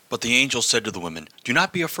But the angel said to the women, "Do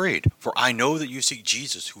not be afraid, for I know that you seek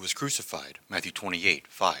Jesus who was crucified." Matthew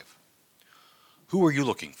 28:5. Who are you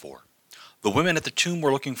looking for? The women at the tomb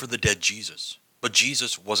were looking for the dead Jesus. But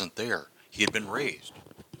Jesus wasn't there. He had been raised.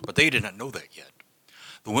 But they did not know that yet.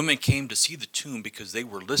 The women came to see the tomb because they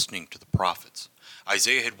were listening to the prophets.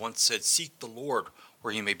 Isaiah had once said, "Seek the Lord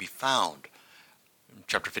where he may be found," in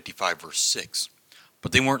chapter 55, verse 6.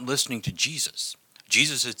 But they weren't listening to Jesus.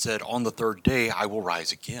 Jesus had said, "On the third day I will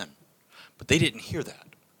rise again." But they didn't hear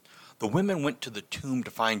that. The women went to the tomb to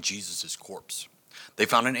find Jesus' corpse. They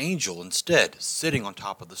found an angel instead, sitting on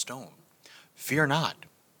top of the stone. "Fear not.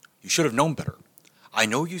 You should have known better. I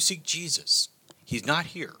know you seek Jesus. He's not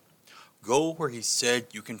here. Go where he said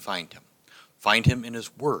you can find him. Find him in his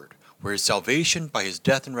word, where his salvation by his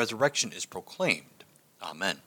death and resurrection is proclaimed." Amen.